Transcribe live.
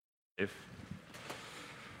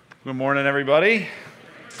Good morning, everybody.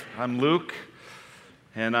 I'm Luke,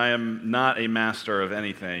 and I am not a master of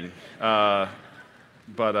anything. Anyway,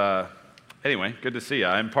 good to see you.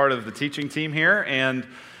 I'm part of the teaching team here, and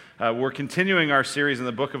we're continuing our series in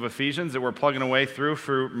the book of Ephesians that we're plugging away through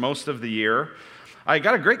for most of the year. I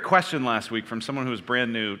got a great question last week from someone who was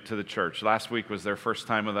brand new to the church. Last week was their first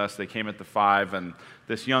time with us. They came at the 5, and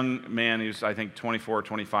this young man who's, I think, 24,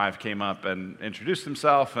 25, came up and introduced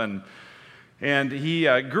himself, and he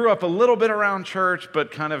grew up a little bit around church,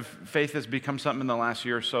 but kind of faith has become something in the last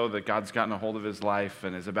year or so that God's gotten a hold of his life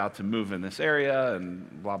and is about to move in this area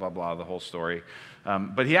and blah, blah, blah, the whole story.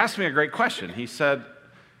 But he asked me a great question. He said,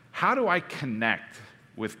 how do I connect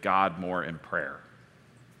with God more in prayer?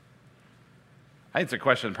 I think it's a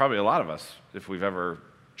question probably a lot of us, if we've ever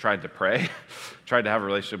tried to pray, tried to have a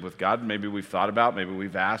relationship with God, maybe we've thought about, maybe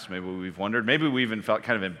we've asked, maybe we've wondered, maybe we even felt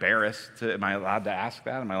kind of embarrassed. Am I allowed to ask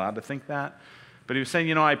that? Am I allowed to think that? But he was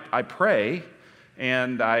saying, I pray,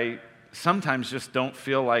 and I sometimes just don't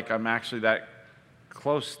feel like I'm actually that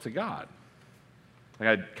close to God.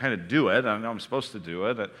 Like I kind of do it, I know I'm supposed to do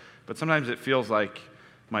it, but sometimes it feels like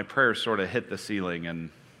my prayers sort of hit the ceiling, and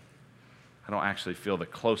I don't actually feel the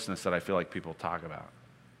closeness that I feel like people talk about.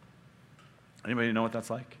 Anybody know what that's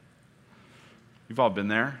like? You've all been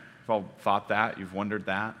there. You've all thought that. You've wondered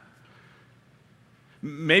that.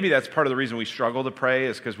 Maybe that's part of the reason we struggle to pray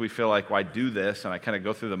is because we feel like, well, I do this, and I kind of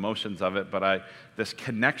go through the motions of it, but this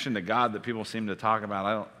connection to God that people seem to talk about,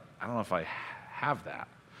 I don't know if I have that.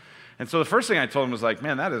 And so the first thing I told him was like,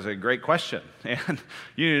 man, that is a great question. And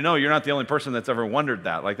you know you're not the only person that's ever wondered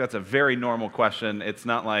that. Like, that's a very normal question. It's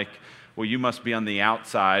not like, well, you must be on the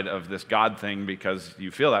outside of this God thing because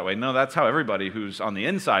you feel that way. No, that's how everybody who's on the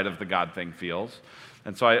inside of the God thing feels.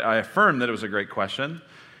 And so I affirmed that it was a great question.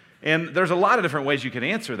 And there's a lot of different ways you can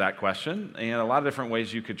answer that question, and a lot of different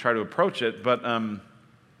ways you could try to approach it. But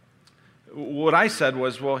what I said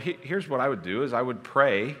was, well, here's what I would do, is I would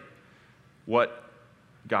pray what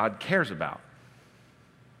God cares about.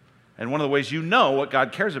 And one of the ways you know what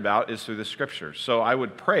God cares about is through the Scriptures. So I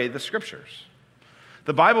would pray the Scriptures.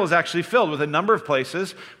 The Bible is actually filled with a number of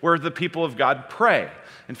places where the people of God pray.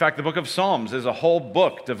 In fact, the book of Psalms is a whole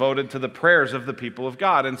book devoted to the prayers of the people of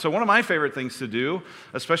God. And so one of my favorite things to do,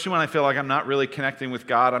 especially when I feel like I'm not really connecting with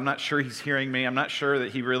God, I'm not sure he's hearing me, I'm not sure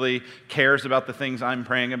that he really cares about the things I'm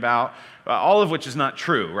praying about, all of which is not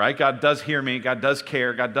true, right? God does hear me, God does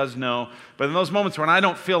care, God does know. But in those moments when I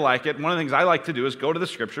don't feel like it, one of the things I like to do is go to the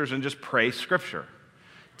Scriptures and just pray Scripture.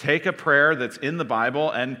 Take a prayer that's in the Bible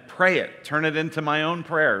and pray it. Turn it into my own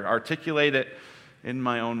prayer. Articulate it in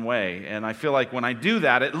my own way. And I feel like when I do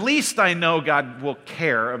that, at least I know God will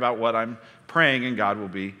care about what I'm praying and God will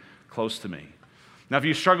be close to me. Now, if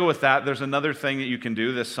you struggle with that, there's another thing that you can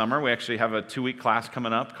do this summer. We actually have a 2-week class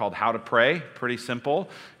coming up called How to Pray. Pretty simple.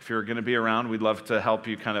 If you're going to be around, we'd love to help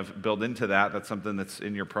you kind of build into that. That's something that's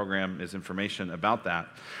in your program, is information about that.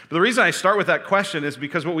 But the reason I start with that question is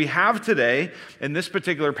because what we have today in this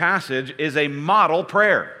particular passage is a model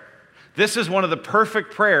prayer. This is one of the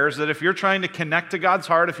perfect prayers that if you're trying to connect to God's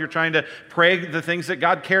heart, if you're trying to pray the things that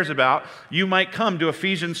God cares about, you might come to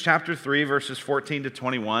Ephesians chapter 3, verses 14 to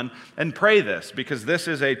 21 and pray this, because this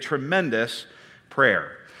is a tremendous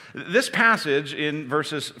prayer. This passage in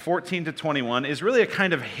verses 14 to 21 is really a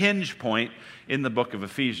kind of hinge point in the book of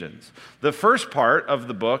Ephesians. The first part of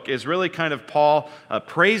the book is really kind of Paul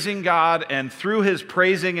praising God, and through his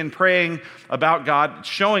praising and praying about God,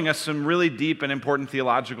 showing us some really deep and important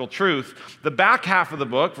theological truth. The back half of the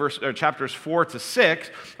book, chapters 4 to 6,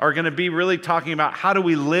 are going to be really talking about how do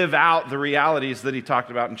we live out the realities that he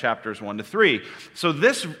talked about in chapters 1 to 3. So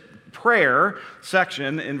this prayer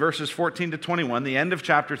section in verses 14 to 21, the end of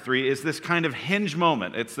chapter 3, is this kind of hinge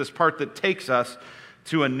moment. It's this part that takes us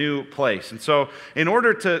to a new place. And so in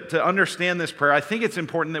order to understand this prayer, I think it's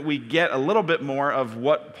important that we get a little bit more of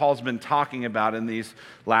what Paul's been talking about in these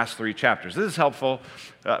last 3 chapters. This is helpful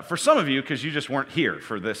for some of you because you just weren't here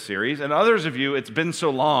for this series, and others of you, it's been so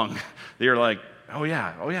long that you're like, oh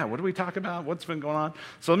yeah, what do we talk about? What's been going on?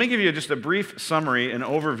 So let me give you just a brief summary and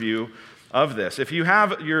overview of this. If you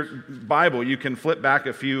have your Bible, you can flip back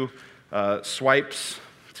a few swipes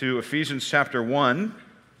to Ephesians chapter 1.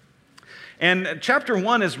 And chapter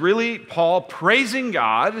 1 is really Paul praising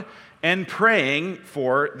God and praying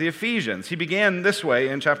for the Ephesians. He began this way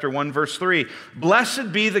in chapter 1, verse 3.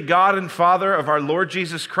 Blessed be the God and Father of our Lord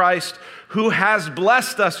Jesus Christ, who has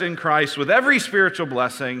blessed us in Christ with every spiritual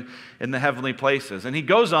blessing in the heavenly places. And he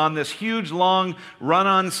goes on this huge, long,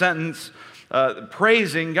 run-on sentence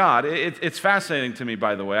praising God. It's fascinating to me,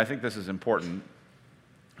 by the way, I think this is important,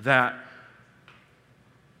 that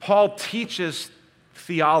Paul teaches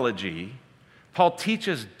theology. Paul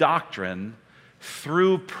teaches doctrine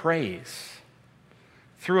through praise,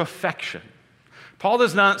 through affection. Paul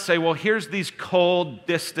does not say, well, here's these cold,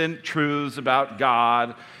 distant truths about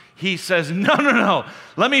God. He says, no.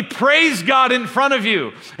 Let me praise God in front of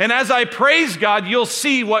you. And as I praise God, you'll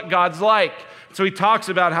see what God's like. So he talks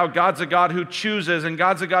about how God's a God who chooses, and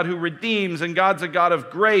God's a God who redeems, and God's a God of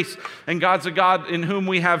grace, and God's a God in whom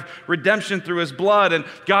we have redemption through his blood, and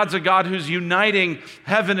God's a God who's uniting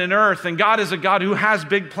heaven and earth, and God is a God who has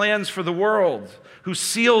big plans for the world, who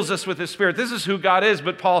seals us with his Spirit. This is who God is,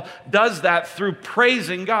 but Paul does that through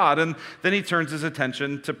praising God, and then he turns his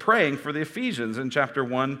attention to praying for the Ephesians in chapter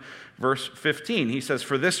 1, verse 15. He says,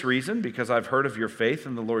 for this reason, because I've heard of your faith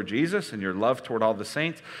in the Lord Jesus and your love toward all the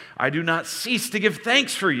saints, I do not cease to give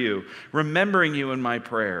thanks for you, remembering you in my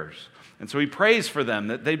prayers. And so he prays for them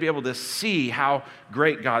that they'd be able to see how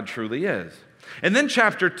great God truly is. And then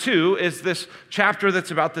chapter 2 is this chapter that's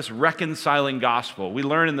about this reconciling gospel. We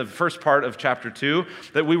learn in the first part of chapter 2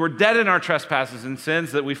 that we were dead in our trespasses and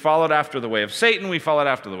sins, that we followed after the way of Satan, we followed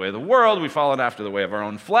after the way of the world, we followed after the way of our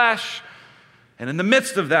own flesh. And in the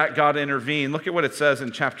midst of that, God intervened. Look at what it says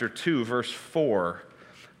in chapter 2, verse 4.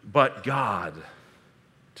 But God,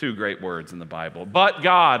 two great words in the Bible. But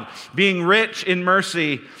God, being rich in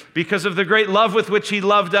mercy, because of the great love with which he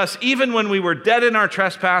loved us, even when we were dead in our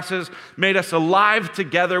trespasses, made us alive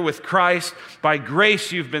together with Christ. By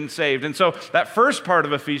grace you've been saved. And so that first part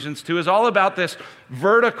of Ephesians 2 is all about this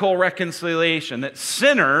vertical reconciliation, that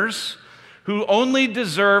sinners who only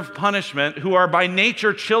deserve punishment, who are by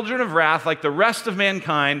nature children of wrath like the rest of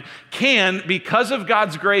mankind, can, because of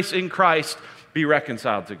God's grace in Christ, be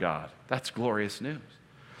reconciled to God. That's glorious news.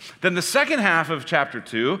 Then the second half of chapter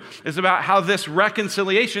 2 is about how this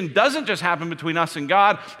reconciliation doesn't just happen between us and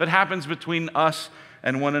God, but happens between us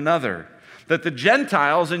and one another. That the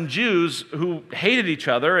Gentiles and Jews who hated each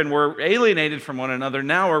other and were alienated from one another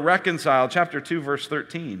now are reconciled. Chapter 2, verse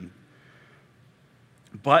 13.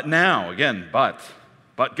 But now, again, but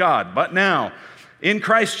God, but now, in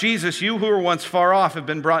Christ Jesus, you who were once far off have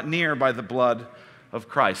been brought near by the blood of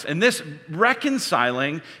Christ. And this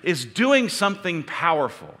reconciling is doing something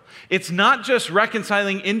powerful. It's not just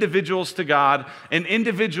reconciling individuals to God and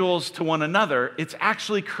individuals to one another, it's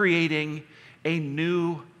actually creating a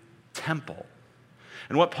new temple.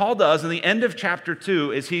 And what Paul does in the end of chapter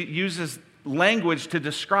 2 is he uses language to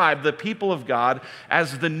describe the people of God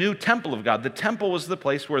as the new temple of God. The temple was the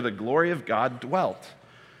place where the glory of God dwelt.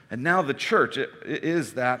 And now the church it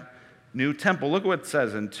is that new temple. Look at what it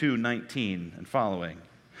says in 2:19 and following.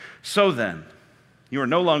 So then, you are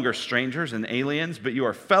no longer strangers and aliens, but you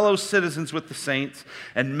are fellow citizens with the saints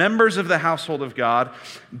and members of the household of God,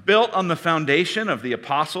 built on the foundation of the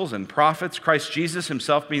apostles and prophets, Christ Jesus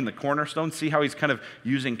himself being the cornerstone. See how he's kind of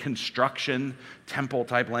using construction, temple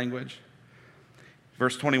type language?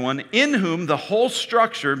 Verse 21, in whom the whole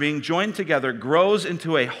structure being joined together grows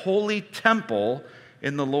into a holy temple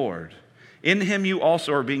in the Lord. In him you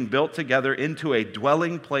also are being built together into a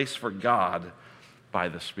dwelling place for God by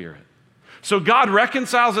the Spirit. So God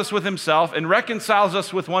reconciles us with himself and reconciles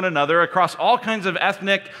us with one another across all kinds of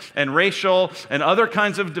ethnic and racial and other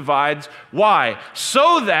kinds of divides. Why?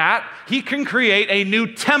 So that he can create a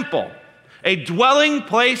new temple, a dwelling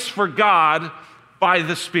place for God by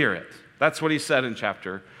the Spirit. That's what he said in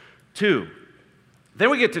chapter 2.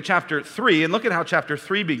 Then we get to chapter 3, and look at how chapter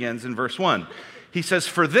 3 begins in verse 1. He says,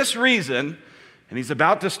 for this reason, and he's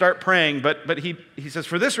about to start praying, but he says,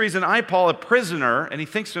 for this reason, I, Paul, a prisoner, and he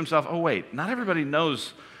thinks to himself, oh wait, not everybody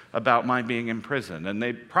knows about my being in prison, and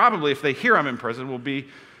they probably, if they hear I'm in prison, will be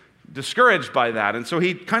discouraged by that. And so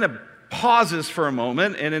he kind of pauses for a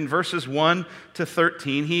moment, and in verses 1 to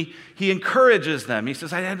 13, he encourages them. He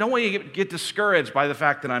says, I don't want you to get discouraged by the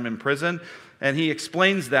fact that I'm in prison. And he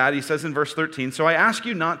explains that. He says in verse 13, so I ask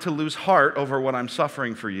you not to lose heart over what I'm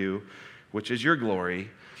suffering for you, which is your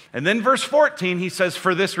glory. And then verse 14, he says,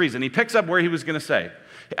 for this reason. He picks up where he was going to say.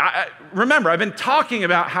 Remember, I've been talking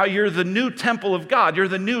about how you're the new temple of God. You're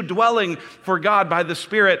the new dwelling for God by the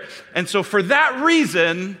Spirit. And so for that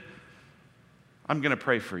reason, I'm going to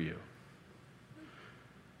pray for you.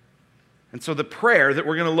 And so the prayer that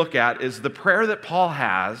we're going to look at is the prayer that Paul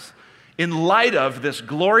has in light of this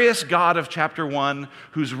glorious God of chapter 1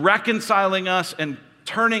 who's reconciling us and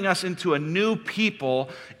turning us into a new people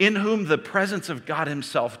in whom the presence of God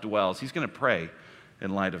himself dwells. He's going to pray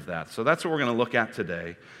in light of that. So that's what we're going to look at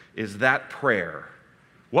today, is that prayer.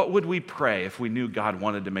 What would we pray if we knew God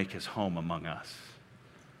wanted to make his home among us?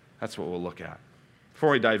 That's what we'll look at.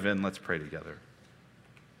 Before we dive in, let's pray together.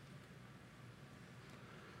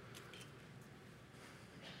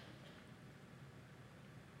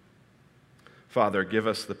 Father, give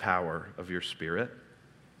us the power of your Spirit.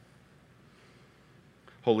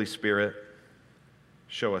 Holy Spirit,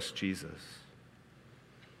 show us Jesus.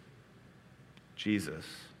 Jesus,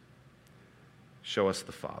 show us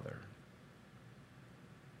the Father.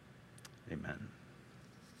 Amen.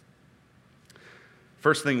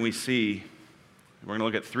 First thing we see, we're going to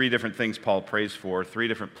look at three different things Paul prays for, three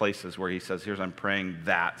different places where he says, here's, I'm praying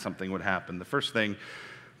that something would happen. The first thing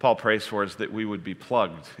Paul prays for is that we would be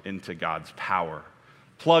plugged into God's power.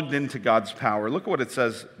 Plugged into God's power. Look at what it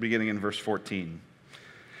says beginning in verse 14.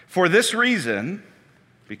 For this reason,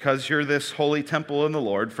 because you're this holy temple in the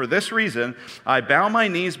Lord, for this reason I bow my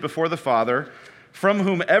knees before the Father, from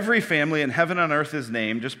whom every family in heaven and earth is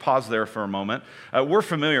named. Just pause there for a moment. We're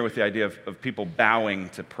familiar with the idea of people bowing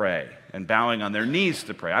to pray and bowing on their knees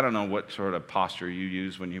to pray. I don't know what sort of posture you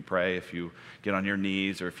use when you pray, if you get on your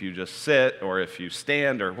knees or if you just sit or if you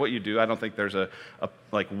stand or what you do. I don't think there's a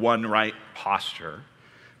like one right posture.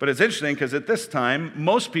 But it's interesting because at this time,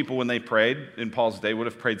 most people when they prayed in Paul's day would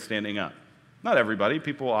have prayed standing up. Not everybody.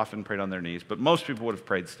 People often prayed on their knees, but most people would have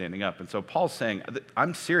prayed standing up. And so Paul's saying,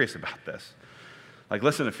 I'm serious about this. Like,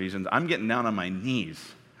 listen, Ephesians, I'm getting down on my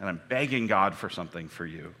knees, and I'm begging God for something for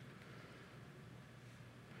you.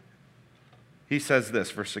 He says this,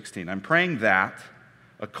 verse 16, I'm praying that,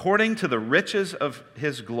 according to the riches of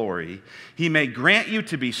his glory, he may grant you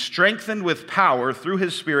to be strengthened with power through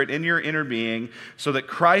his Spirit in your inner being, so that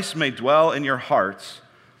Christ may dwell in your hearts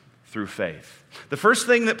through faith. The first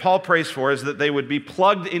thing that Paul prays for is that they would be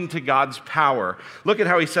plugged into God's power. Look at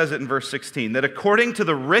how he says it in verse 16, that according to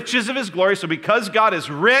the riches of his glory, so because God is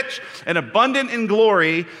rich and abundant in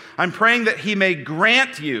glory, I'm praying that he may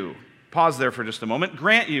grant you, pause there for just a moment,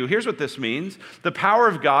 grant you, here's what this means, the power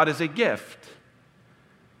of God is a gift.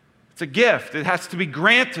 It's a gift. It has to be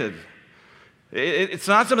granted. It's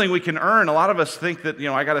not something we can earn. A lot of us think that,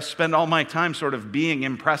 I got to spend all my time sort of being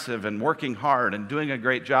impressive and working hard and doing a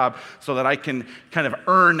great job so that I can kind of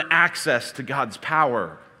earn access to God's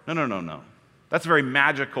power. No. That's a very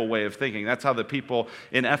magical way of thinking. That's how the people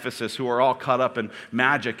in Ephesus who are all caught up in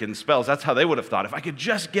magic and spells, that's how they would have thought. If I could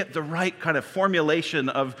just get the right kind of formulation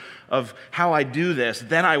of how I do this,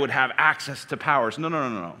 then I would have access to powers.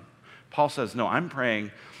 No. Paul says, no, I'm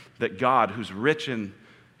praying that God, who's rich in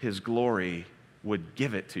his glory, would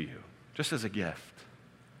give it to you, just as a gift,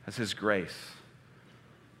 as his grace.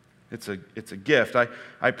 It's a gift.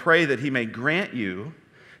 I pray that he may grant you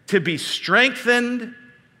to be strengthened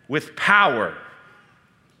with power.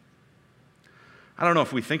 I don't know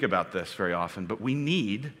if we think about this very often, but we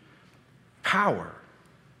need power.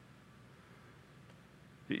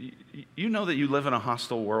 You know that you live in a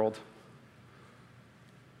hostile world?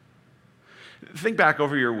 Think back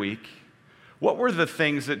over your week. What were the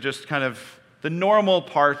things that just kind of the normal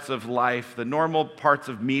parts of life, the normal parts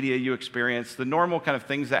of media you experienced, the normal kind of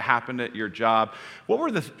things that happened at your job?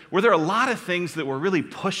 Were there a lot of things that were really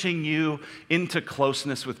pushing you into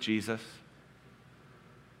closeness with Jesus?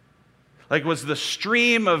 Like, was the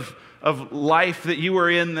stream of life that you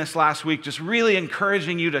were in this last week just really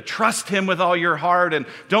encouraging you to trust him with all your heart and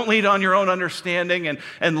don't lean on your own understanding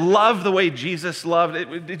and love the way Jesus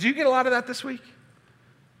loved? Did you get a lot of that this week?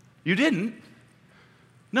 You didn't.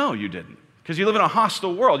 No, you didn't. Because you live in a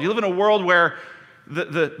hostile world. You live in a world where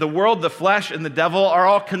the world, the flesh, and the devil are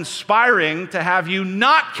all conspiring to have you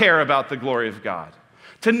not care about the glory of God,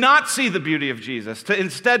 to not see the beauty of Jesus, to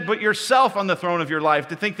instead put yourself on the throne of your life,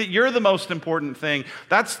 to think that you're the most important thing.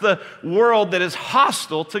 That's the world that is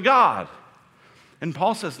hostile to God. And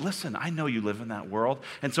Paul says, listen, I know you live in that world,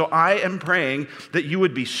 and so I am praying that you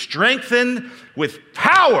would be strengthened with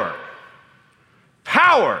power.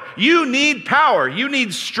 Power. You need power. You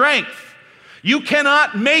need strength. You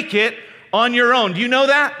cannot make it on your own. Do you know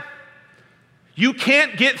that? You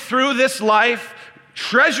can't get through this life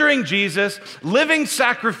treasuring Jesus, living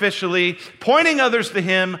sacrificially, pointing others to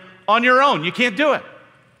him on your own. You can't do it.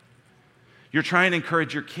 You're trying to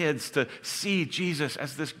encourage your kids to see Jesus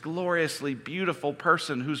as this gloriously beautiful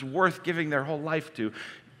person who's worth giving their whole life to.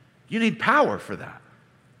 You need power for that.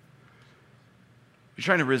 You're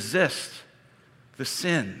trying to resist the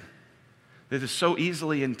sin that is so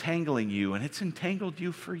easily entangling you, and it's entangled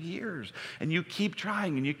you for years, and you keep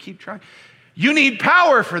trying and you keep trying. You need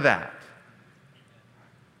power for that.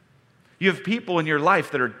 You have people in your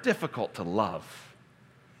life that are difficult to love.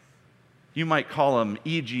 You might call them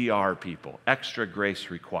EGR people, extra grace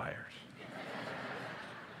required.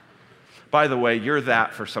 By the way, you're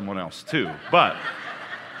that for someone else too, but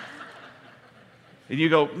and you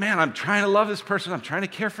go, man, I'm trying to love this person, I'm trying to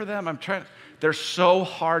care for them, they're so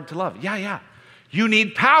hard to love. Yeah. You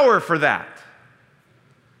need power for that.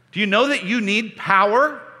 Do you know that you need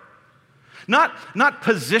power? Not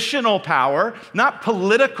positional power, not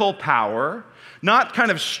political power, not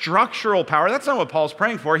kind of structural power. That's not what Paul's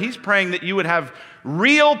praying for. He's praying that you would have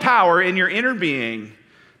real power in your inner being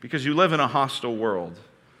because you live in a hostile world.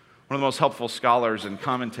 One of the most helpful scholars and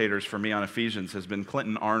commentators for me on Ephesians has been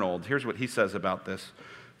Clinton Arnold. Here's what he says about this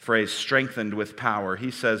phrase, strengthened with power. He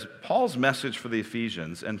says, Paul's message for the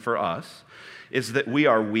Ephesians and for us is that we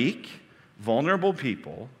are weak, vulnerable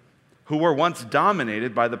people who were once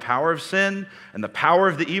dominated by the power of sin and the power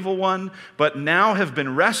of the evil one, but now have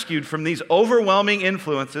been rescued from these overwhelming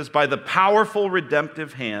influences by the powerful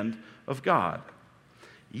redemptive hand of God.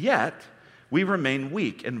 Yet, we remain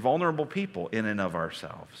weak and vulnerable people in and of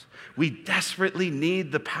ourselves. We desperately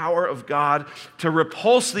need the power of God to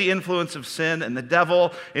repulse the influence of sin and the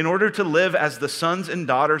devil in order to live as the sons and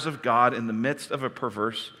daughters of God in the midst of a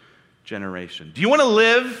perverse generation. Do you want to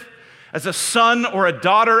live as a son or a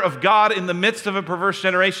daughter of God in the midst of a perverse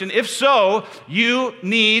generation? If so, you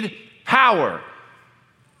need power.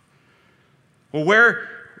 Well, where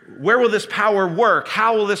will this power work?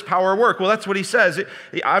 How will this power work? Well, that's what he says.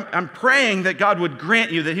 I'm praying that God would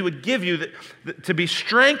grant you, that he would give you to be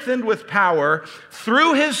strengthened with power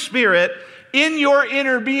through his Spirit in your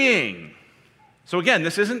inner being. So again,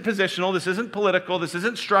 this isn't positional, this isn't political, this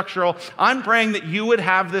isn't structural. I'm praying that you would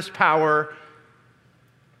have this power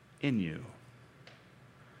in you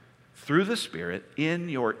through the Spirit in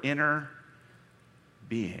your inner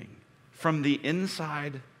being, from the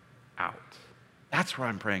inside out. That's where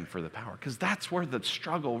I'm praying for the power, because that's where the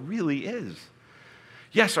struggle really is.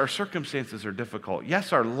 Yes, our circumstances are difficult.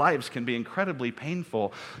 Yes, our lives can be incredibly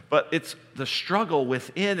painful, but it's the struggle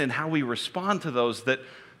within and how we respond to those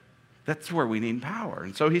that's where we need power.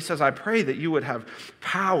 And so he says, I pray that you would have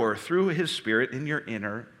power through his Spirit in your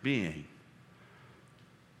inner being.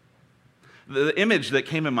 The image that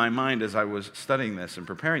came in my mind as I was studying this and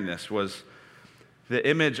preparing this was the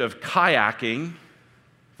image of kayaking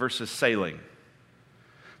versus sailing.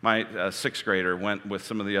 My sixth grader went with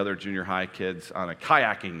some of the other junior high kids on a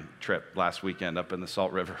kayaking trip last weekend up in the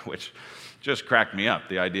Salt River, which just cracked me up,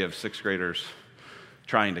 the idea of sixth graders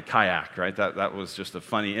trying to kayak, right? That was just a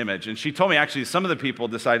funny image. And she told me actually some of the people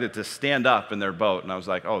decided to stand up in their boat, and I was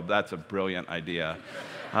like, oh, that's a brilliant idea.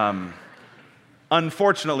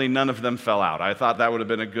 Unfortunately, none of them fell out. I thought that would have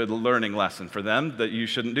been a good learning lesson for them, that you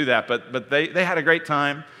shouldn't do that, but they had a great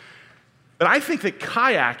time. But I think that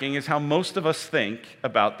kayaking is how most of us think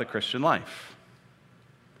about the Christian life.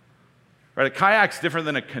 Right? A kayak's different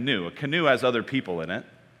than a canoe. A canoe has other people in it.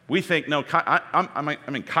 We think, no, I'm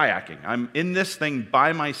in kayaking. I'm in this thing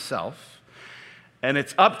by myself, and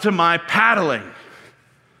it's up to my paddling.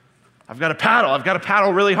 I've got to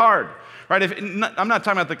paddle really hard. Right? I'm not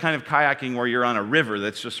talking about the kind of kayaking where you're on a river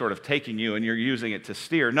that's just sort of taking you and you're using it to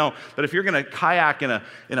steer. No, but if you're going to kayak in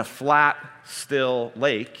a flat, still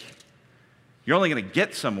lake, you're only going to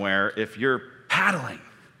get somewhere if you're paddling.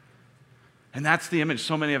 And that's the image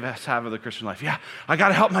so many of us have of the Christian life. Yeah, I got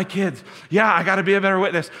to help my kids. Yeah, I got to be a better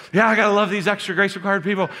witness. Yeah, I got to love these extra grace required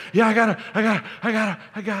people. Yeah, I got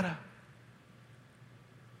to.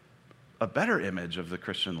 A better image of the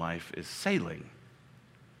Christian life is sailing.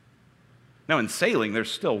 Now, in sailing,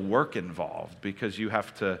 there's still work involved because you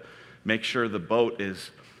have to make sure the boat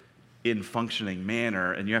is in functioning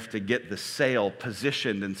manner, and you have to get the sail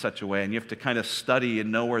positioned in such a way, and you have to kind of study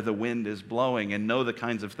and know where the wind is blowing and know the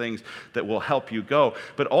kinds of things that will help you go.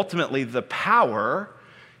 But ultimately, the power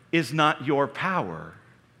is not your power.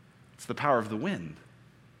 It's the power of the wind.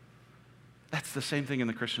 That's the same thing in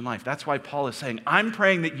the Christian life. That's why Paul is saying, I'm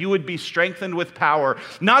praying that you would be strengthened with power,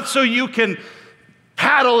 not so you can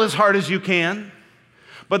paddle as hard as you can,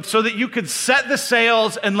 but so that you could set the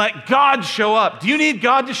sails and let God show up. Do you need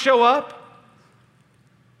God to show up?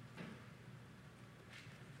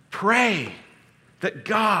 Pray that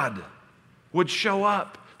God would show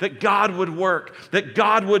up, that God would work, that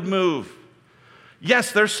God would move.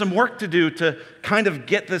 Yes, there's some work to do to kind of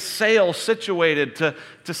get the sail situated,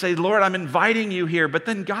 to say, Lord, I'm inviting you here, but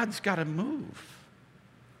then God's got to move.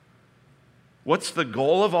 What's the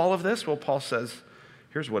goal of all of this? Well, Paul says,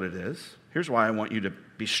 here's what it is. Here's why I want you to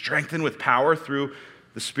be strengthened with power through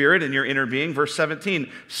the Spirit in your inner being. Verse 17,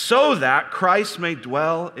 so that Christ may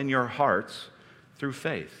dwell in your hearts through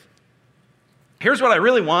faith. Here's what I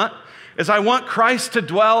really want, is I want Christ to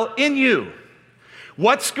dwell in you.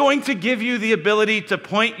 What's going to give you the ability to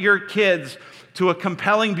point your kids to a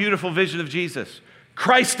compelling, beautiful vision of Jesus?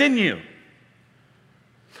 Christ in you.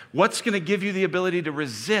 What's going to give you the ability to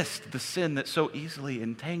resist the sin that so easily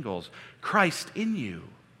entangles? Christ in you.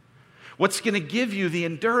 What's going to give you the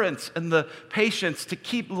endurance and the patience to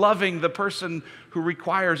keep loving the person who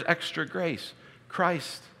requires extra grace?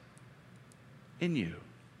 Christ in you.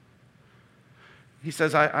 He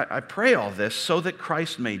says, I pray all this so that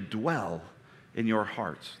Christ may dwell in your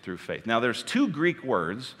hearts through faith. Now, there's two Greek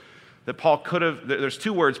words that there's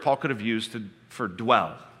two words Paul could have used for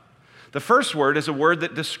dwell. The first word is a word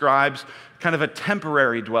that describes kind of a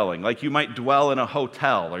temporary dwelling, like you might dwell in a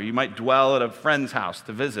hotel or you might dwell at a friend's house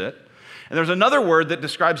to visit. And there's another word that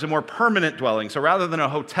describes a more permanent dwelling. So rather than a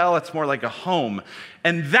hotel, it's more like a home.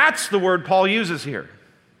 And that's the word Paul uses here.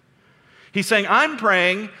 He's saying, I'm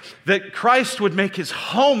praying that Christ would make his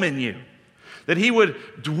home in you, that he would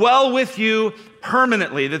dwell with you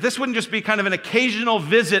permanently, that this wouldn't just be kind of an occasional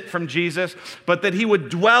visit from Jesus, but that he would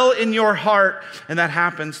dwell in your heart, and that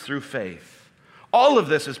happens through faith. All of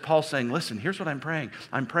this is Paul saying, listen, here's what I'm praying.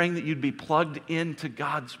 I'm praying that you'd be plugged into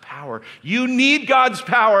God's power. You need God's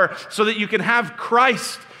power so that you can have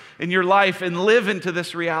Christ in your life and live into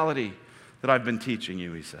this reality that I've been teaching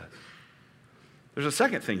you, he says. There's a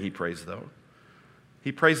second thing he prays, though.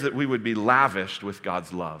 He prays that we would be lavished with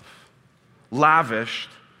God's love. Lavished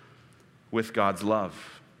with God's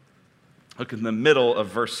love. Look in the middle of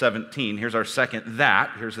verse 17. Here's our second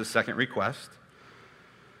that. Here's his second request.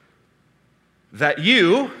 That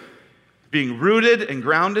you, being rooted and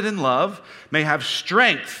grounded in love, may have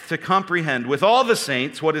strength to comprehend with all the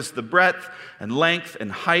saints what is the breadth and length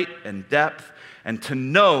and height and depth, and to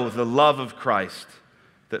know the love of Christ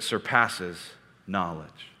that surpasses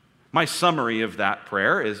knowledge. My summary of that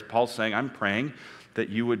prayer is Paul saying, I'm praying that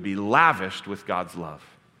you would be lavished with God's love.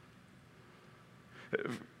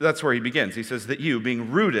 That's where he begins. He says that you,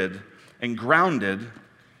 being rooted and grounded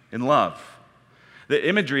in love. The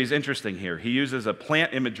imagery is interesting here. He uses a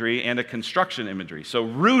plant imagery and a construction imagery. So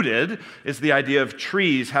rooted is the idea of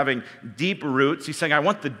trees having deep roots. He's saying, I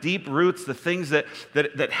want the deep roots, the things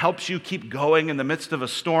that helps you keep going in the midst of a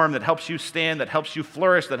storm, that helps you stand, that helps you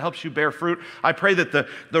flourish, that helps you bear fruit. I pray that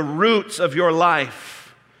the roots of your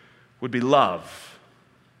life would be love.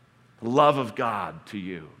 The love of God to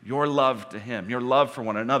you, your love to him, your love for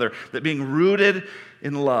one another, that being rooted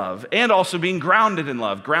in love and also being grounded in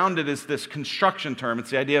love. Grounded is this construction term. It's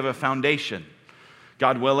the idea of a foundation.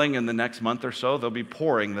 God willing, in the next month or so, they'll be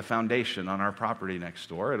pouring the foundation on our property next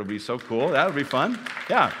door. It'll be so cool. That'll be fun.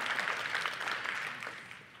 Yeah.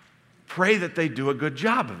 Pray that they do a good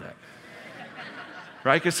job of it.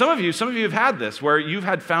 Right? Because some of you have had this, where you've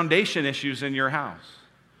had foundation issues in your house.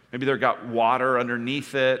 Maybe there got water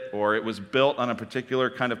underneath it, or it was built on a particular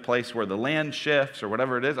kind of place where the land shifts, or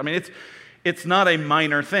whatever it is. I mean, it's not a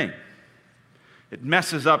minor thing. It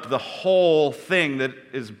messes up the whole thing that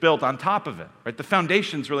is built on top of it. Right? The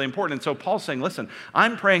foundation's really important. And so Paul's saying, listen,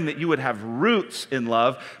 I'm praying that you would have roots in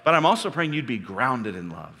love, but I'm also praying you'd be grounded in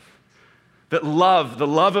love. That love, the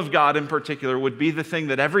love of God in particular, would be the thing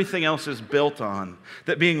that everything else is built on.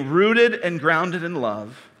 That being rooted and grounded in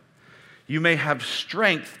love, you may have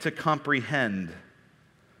strength to comprehend.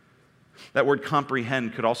 That word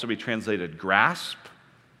comprehend could also be translated grasp.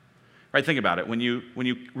 Right? Think about it. When you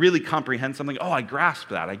really comprehend something, oh, I grasp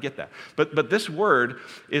that, I get that. But this word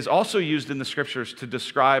is also used in the scriptures to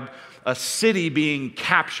describe a city being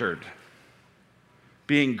captured,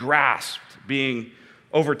 being grasped, being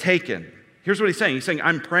overtaken. Here's what he's saying. He's saying,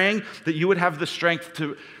 I'm praying that you would have the strength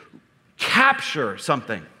to capture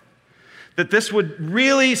something. That this would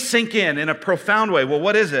really sink in a profound way. Well,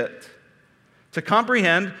 what is it? To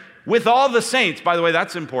comprehend with all the saints. By the way,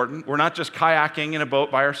 that's important. We're not just kayaking in a boat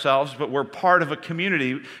by ourselves, but we're part of a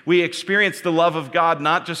community. We experience the love of God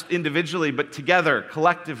not just individually, but together,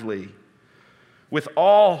 collectively, with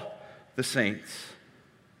all the saints.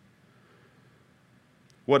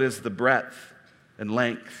 What is the breadth and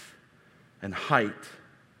length and height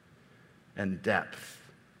and depth?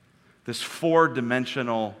 This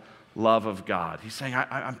four-dimensional love of God. He's saying,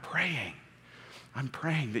 I'm praying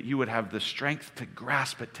that you would have the strength to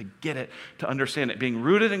grasp it, to get it, to understand it. Being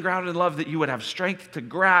rooted and grounded in love, that you would have strength to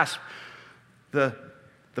grasp the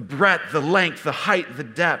breadth, the length, the height, the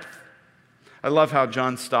depth. I love how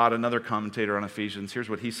John Stott, another commentator on Ephesians, here's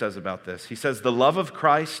what he says about this. He says, the love of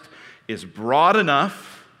Christ is broad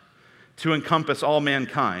enough to encompass all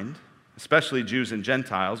mankind, especially Jews and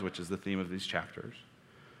Gentiles, which is the theme of these chapters.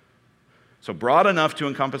 So broad enough to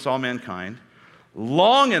encompass all mankind,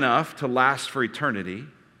 long enough to last for eternity,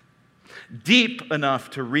 deep enough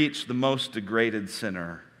to reach the most degraded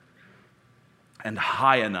sinner, and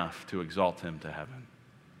high enough to exalt him to heaven.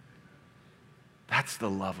 That's the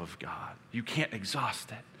love of God. You can't exhaust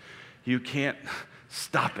it. You can't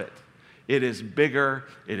stop it. It is bigger,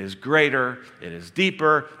 it is greater, it is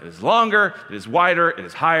deeper, it is longer, it is wider, it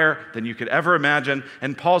is higher than you could ever imagine.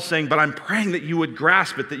 And Paul's saying, but I'm praying that you would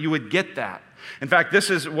grasp it, that you would get that. In fact, this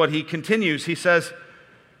is what he continues. He says,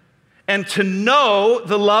 and to know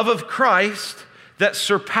the love of Christ that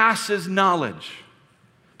surpasses knowledge.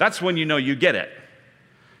 That's when you know you get it.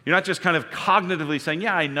 You're not just kind of cognitively saying,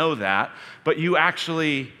 yeah, I know that, but you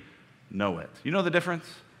actually know it. You know the difference?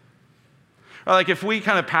 Or like if we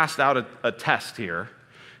kind of passed out a test here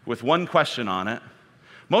with one question on it,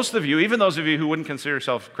 most of you, even those of you who wouldn't consider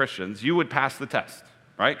yourselves Christians, you would pass the test,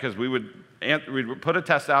 right? Because we'd put a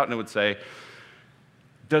test out and it would say,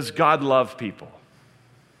 does God love people?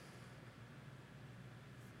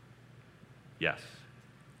 Yes.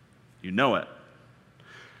 You know it.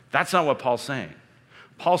 That's not what Paul's saying.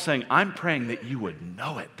 Paul's saying, I'm praying that you would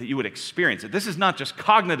know it, that you would experience it. This is not just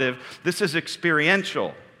cognitive, this is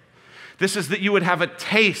experiential. This is that you would have a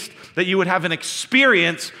taste, that you would have an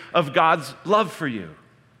experience of God's love for you.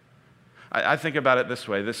 I think about it this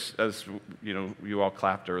way. As you know, you all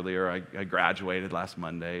clapped earlier. I graduated last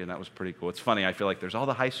Monday, and that was pretty cool. It's funny. I feel like there's all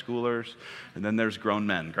the high schoolers, and then there's grown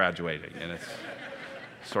men graduating, and it's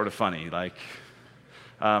sort of funny. But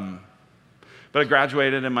I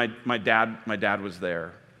graduated, and my dad was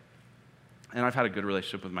there, and I've had a good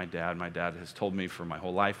relationship with my dad. My dad has told me for my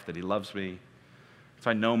whole life that he loves me,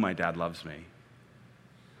 so I know my dad loves me.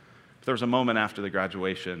 But there was a moment after the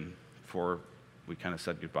graduation before we kind of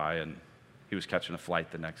said goodbye, and he was catching a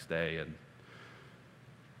flight the next day, and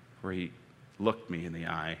where he looked me in the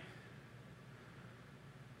eye,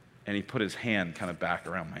 and he put his hand kind of back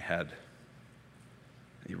around my head.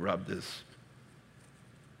 He rubbed his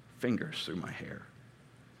fingers through my hair.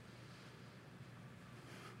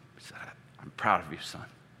 He said, I'm proud of you, son.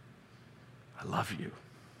 I love you.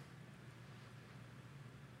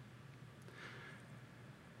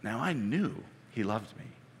 Now, I knew he loved me.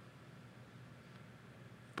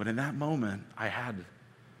 But in that moment, I had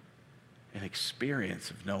an experience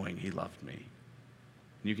of knowing he loved me.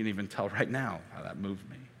 And you can even tell right now how that moved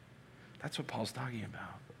me. That's what Paul's talking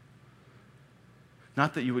about.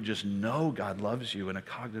 Not that you would just know God loves you in a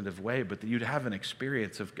cognitive way, but that you'd have an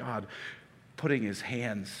experience of God putting his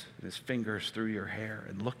hands and his fingers through your hair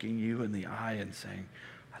and looking you in the eye and saying,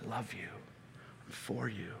 I love you. I'm for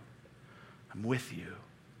you. I'm with you.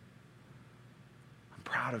 I'm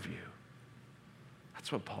proud of you.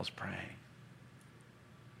 That's what Paul's praying.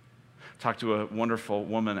 I talked to a wonderful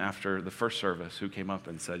woman after the first service who came up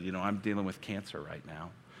and said, I'm dealing with cancer right now.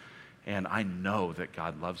 And I know that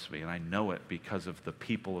God loves me, and I know it because of the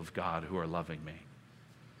people of God who are loving me.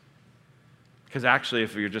 Because actually,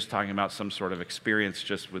 if you're just talking about some sort of experience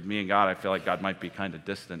just with me and God, I feel like God might be kind of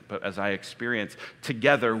distant. But as I experience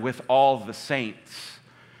together with all the saints,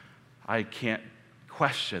 I can't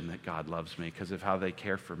question that God loves me because of how they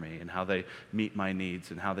care for me and how they meet my needs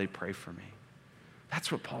and how they pray for me.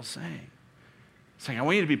 That's what Paul's saying. He's saying, I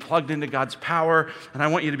want you to be plugged into God's power, and I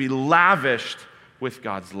want you to be lavished with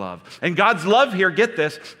God's love. And God's love here, get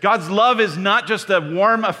this, God's love is not just a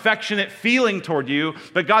warm, affectionate feeling toward you,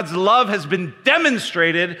 but God's love has been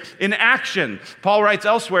demonstrated in action. Paul writes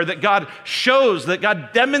elsewhere that God shows, that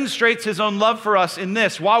God demonstrates his own love for us in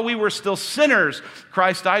this. While we were still sinners,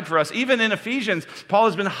 Christ died for us. Even in Ephesians, Paul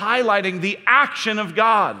has been highlighting the action of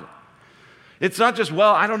God. It's not just,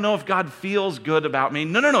 well, I don't know if God feels good about me.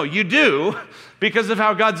 No, you do because of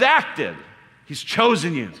how God's acted. He's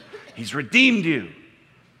chosen you. He's redeemed you.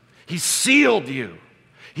 He's sealed you.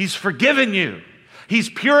 He's forgiven you. He's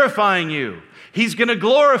purifying you. He's going to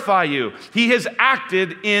glorify you. He has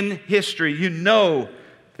acted in history. You know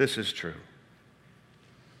this is true.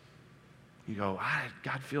 You go,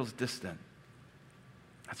 God feels distant.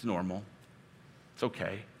 That's normal. It's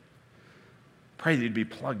okay. Pray that you'd be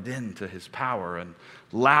plugged into his power and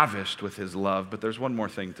lavished with his love. But there's one more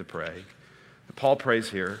thing to pray. Paul prays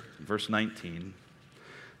here, in verse 19,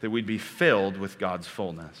 that we'd be filled with God's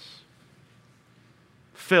fullness.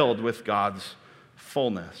 Filled with God's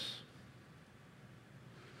fullness.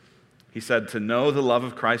 He said, to know the love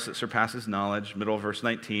of Christ that surpasses knowledge, middle of verse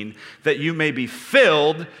 19, that you may be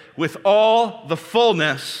filled with all the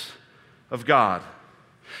fullness of God.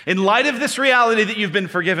 In light of this reality that you've been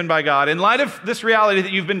forgiven by God, in light of this reality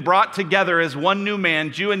that you've been brought together as one new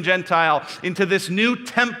man, Jew and Gentile, into this new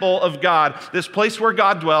temple of God, this place where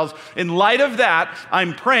God dwells, in light of that,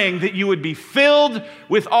 I'm praying that you would be filled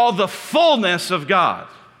with all the fullness of God.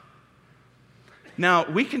 Now,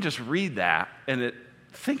 we can just read that and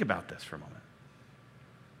think about this for a moment.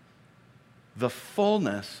 The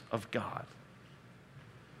fullness of God.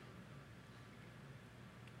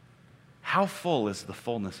 How full is the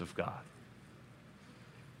fullness of God?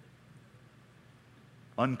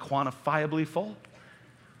 Unquantifiably full.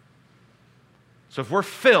 So if we're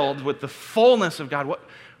filled with the fullness of God,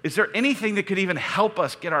 is there anything that could even help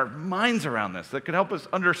us get our minds around this, that could help us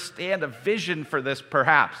understand a vision for this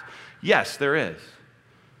perhaps? Yes, there is.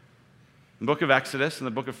 The book of Exodus and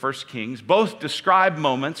the book of 1 Kings both describe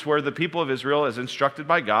moments where the people of Israel, as instructed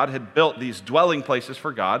by God, had built these dwelling places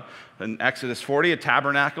for God. In Exodus 40, a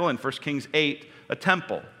tabernacle. In 1 Kings 8, a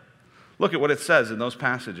temple. Look at what it says in those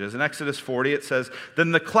passages. In Exodus 40, it says,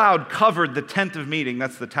 "Then the cloud covered the tent of meeting,"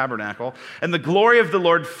 that's the tabernacle, "and the glory of the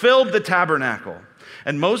Lord filled the tabernacle.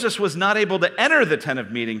 And Moses was not able to enter the tent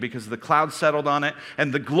of meeting because the cloud settled on it,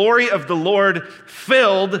 and the glory of the Lord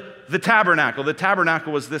filled the tabernacle." The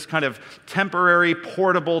tabernacle was this kind of temporary,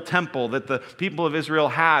 portable temple that the people of Israel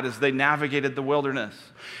had as they navigated the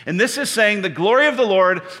wilderness. And this is saying the glory of the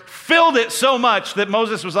Lord filled it so much that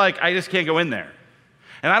Moses was like, I just can't go in there.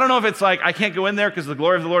 And I don't know if it's like, I can't go in there because the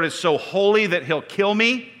glory of the Lord is so holy that he'll kill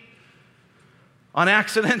me on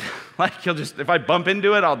accident. Like he'll just, if I bump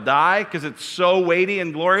into it, I'll die because it's so weighty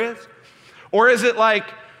and glorious. Or is it like,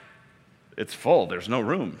 it's full, there's no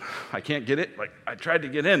room. I can't get it. Like I tried to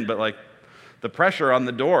get in, but like the pressure on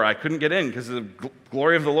the door, I couldn't get in because the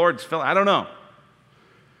glory of the Lord's filling. I don't know.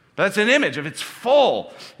 But that's an image. If it's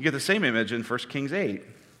full, you get the same image in 1 Kings 8.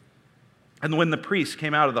 "And when the priests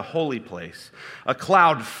came out of the holy place, a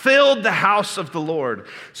cloud filled the house of the Lord,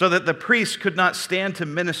 so that the priests could not stand to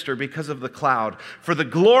minister because of the cloud. For the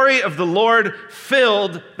glory of the Lord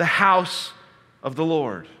filled the house of the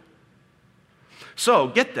Lord." So,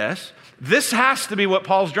 get this. This has to be what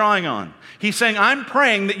Paul's drawing on. He's saying, I'm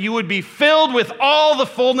praying that you would be filled with all the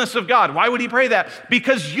fullness of God. Why would he pray that?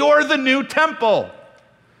 Because you're the new temple.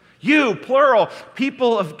 You, plural,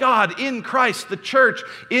 people of God in Christ, the church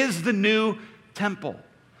is the new temple.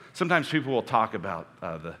 Sometimes people will talk about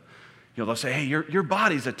they'll say, hey, your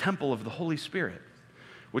body's a temple of the Holy Spirit,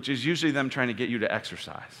 which is usually them trying to get you to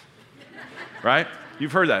exercise, right?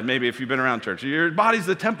 You've heard that maybe if you've been around church. Your body's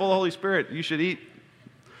the temple of the Holy Spirit. You should eat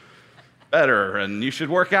better and you should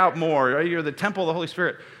work out more. Right? You're the temple of the Holy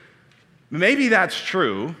Spirit. Maybe that's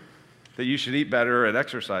true, that you should eat better and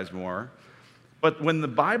exercise more. But when the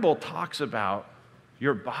Bible talks about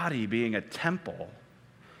your body being a temple,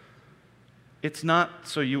 it's not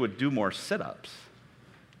so you would do more sit-ups.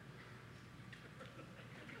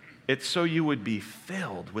 It's so you would be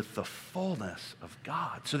filled with the fullness of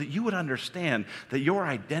God, so that you would understand that your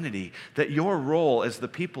identity, that your role as the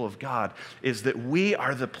people of God is that we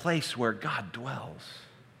are the place where God dwells.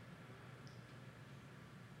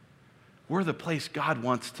 We're the place God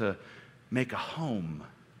wants to make a home.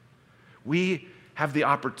 We have the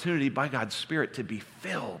opportunity by God's Spirit to be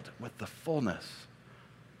filled with the fullness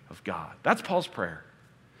of God. That's Paul's prayer.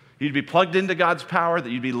 You'd be plugged into God's power, that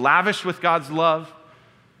you'd be lavished with God's love,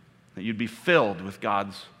 that you'd be filled with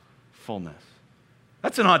God's fullness.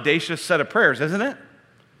 That's an audacious set of prayers, isn't it?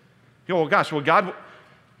 You go, well, gosh, God,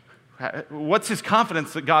 what's his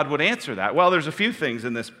confidence that God would answer that? Well, there's a few things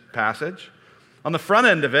in this passage. On the front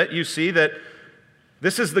end of it, you see that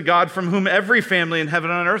this is the God from whom every family in heaven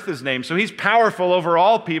and on earth is named. So he's powerful over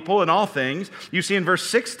all people and all things. You see in verse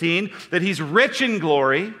 16 that he's rich in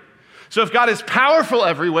glory. So if God is powerful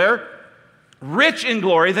everywhere, rich in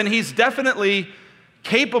glory, then he's definitely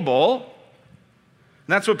capable.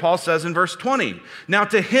 And that's what Paul says in verse 20. "Now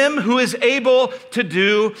to him who is able to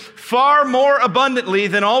do far more abundantly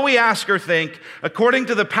than all we ask or think, according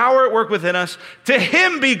to the power at work within us, to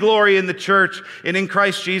him be glory in the church and in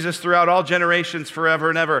Christ Jesus throughout all generations forever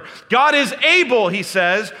and ever." God is able, he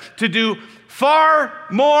says, to do far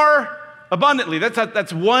more abundantly.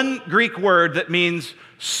 That's one Greek word that means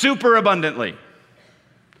super abundantly.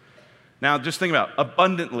 Now just think about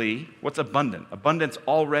abundantly. What's abundant? Abundance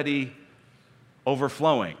already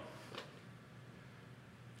overflowing.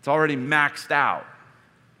 It's already maxed out.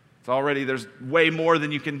 There's way more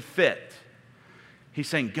than you can fit. He's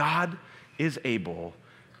saying God is able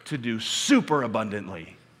to do super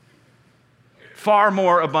abundantly, far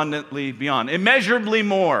more abundantly beyond, immeasurably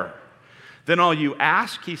more than all you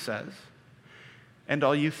ask, he says, and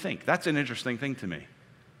all you think. That's an interesting thing to me.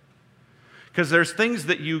 Because there's things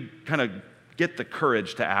that you kind of get the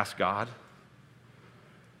courage to ask God.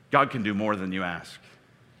 God can do more than you ask.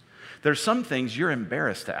 There's some things you're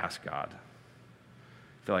embarrassed to ask God.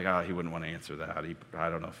 You feel like, oh, he wouldn't want to answer that. I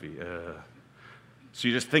don't know if he... So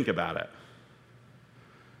you just think about it.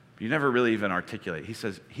 But you never really even articulate. He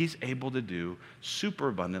says he's able to do super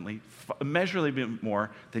abundantly, immeasurably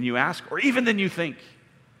more than you ask or even than you think.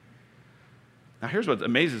 Now here's what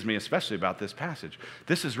amazes me especially about this passage.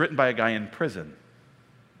 This is written by a guy in prison.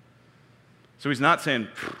 So he's not saying,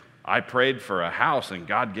 I prayed for a house and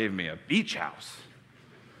God gave me a beach house.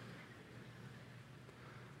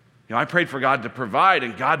 I prayed for God to provide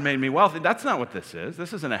and God made me wealthy. That's not what this is.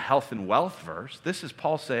 This isn't a health and wealth verse. This is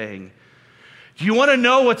Paul saying, do you want to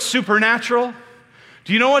know what's supernatural?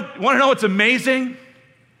 Do you want to know what's amazing?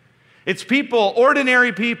 It's people,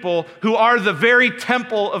 ordinary people, who are the very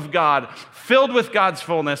temple of God, filled with God's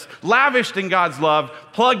fullness, lavished in God's love,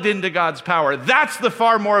 plugged into God's power. That's the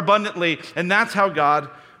far more abundantly, and that's how God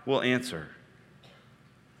will answer.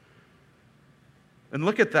 And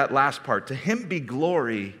look at that last part. To him be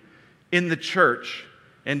glory in the church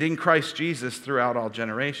and in Christ Jesus throughout all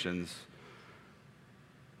generations.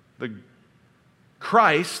 The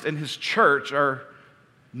Christ and his church are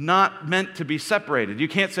not meant to be separated. You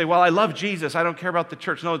can't say, well, I love Jesus, I don't care about the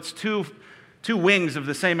church. No, it's two wings of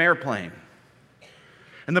the same airplane.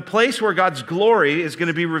 And the place where God's glory is going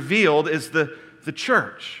to be revealed is the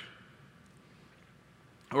church.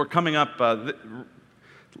 We're coming up,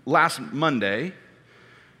 last Monday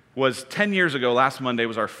was 10 years ago. Last Monday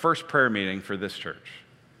was our first prayer meeting for this church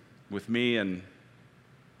with me, and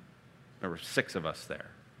there were 6 of us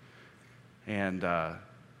there. And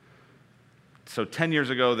so 10 years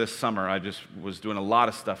ago this summer, I just was doing a lot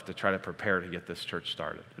of stuff to try to prepare to get this church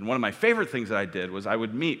started. And one of my favorite things that I did was I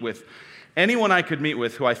would meet with anyone I could meet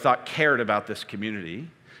with who I thought cared about this community,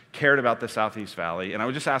 cared about the Southeast Valley, and I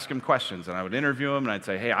would just ask them questions, and I would interview them, and I'd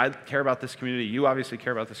say, hey, I care about this community, you obviously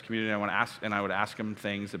care about this community, and I would ask them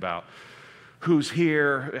things about who's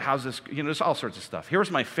here, how's this, just all sorts of stuff. Here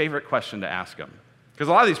was my favorite question to ask them, because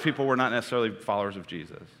a lot of these people were not necessarily followers of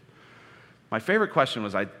Jesus. My favorite question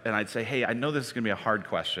was, I'd say, hey, I know this is going to be a hard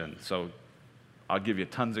question, so I'll give you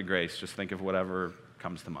tons of grace, just think of whatever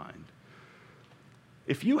comes to mind.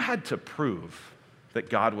 If you had to prove that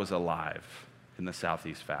God was alive in the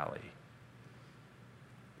Southeast Valley,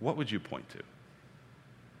 what would you point to?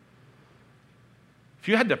 If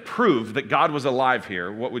you had to prove that God was alive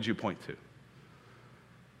here, what would you point to?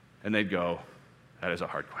 And they'd go, that is a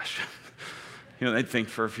hard question. They'd think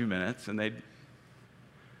for a few minutes, and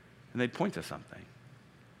they'd point to something.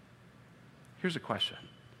 Here's a question.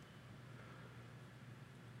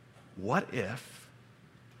 What if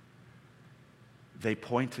they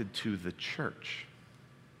pointed to the church?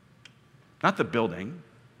 Not the building,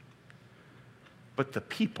 but the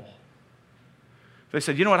people. They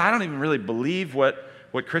said, you know what, I don't even really believe what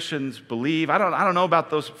Christians believe. I don't know about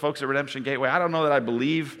those folks at Redemption Gateway. I don't know that I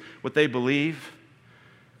believe what they believe.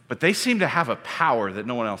 But they seem to have a power that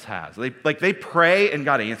no one else has. They pray and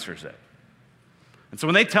God answers it. And so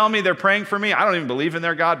when they tell me they're praying for me, I don't even believe in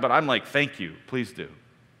their God, but I'm like, thank you, please do.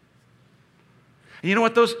 And you know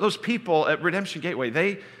what, those people at Redemption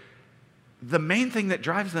Gateway, the main thing that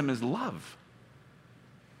drives them is love.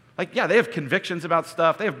 Yeah, they have convictions about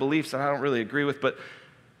stuff, they have beliefs that I don't really agree with, but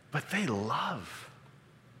they love.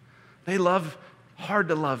 They love hard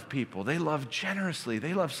to love people. They love generously.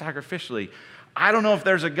 They love sacrificially. I don't know if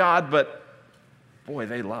there's a God, but boy,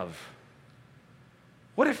 they love.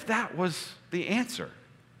 What if that was the answer?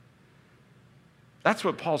 That's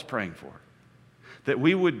what Paul's praying for. That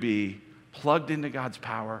we would be plugged into God's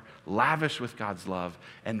power, lavish with God's love,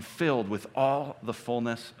 and filled with all the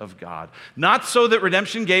fullness of God. Not so that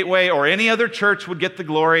Redemption Gateway or any other church would get the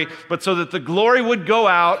glory, but so that the glory would go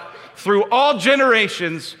out through all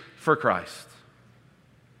generations for Christ.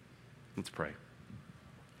 Let's pray.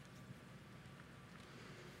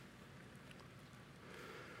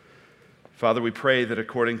 Father, we pray that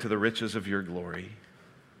according to the riches of your glory,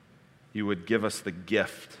 you would give us the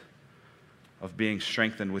gift of being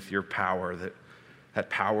strengthened with your power, that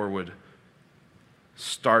power would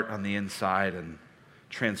start on the inside and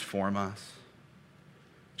transform us.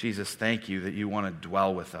 Jesus, thank you that you want to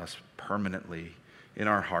dwell with us permanently in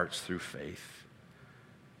our hearts through faith.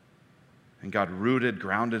 And God, rooted,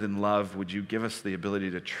 grounded in love, would you give us the ability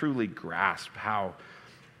to truly grasp how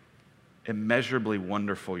immeasurably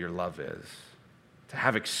wonderful your love is, to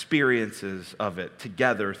have experiences of it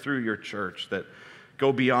together through your church that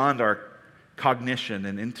go beyond our cognition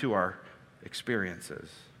and into our experiences.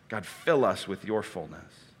 God, fill us with your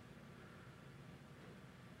fullness.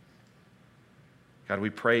 God,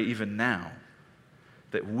 we pray even now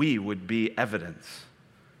that we would be evidence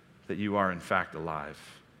that you are in fact alive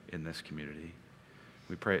in this community.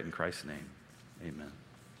 We pray it in Christ's name. Amen.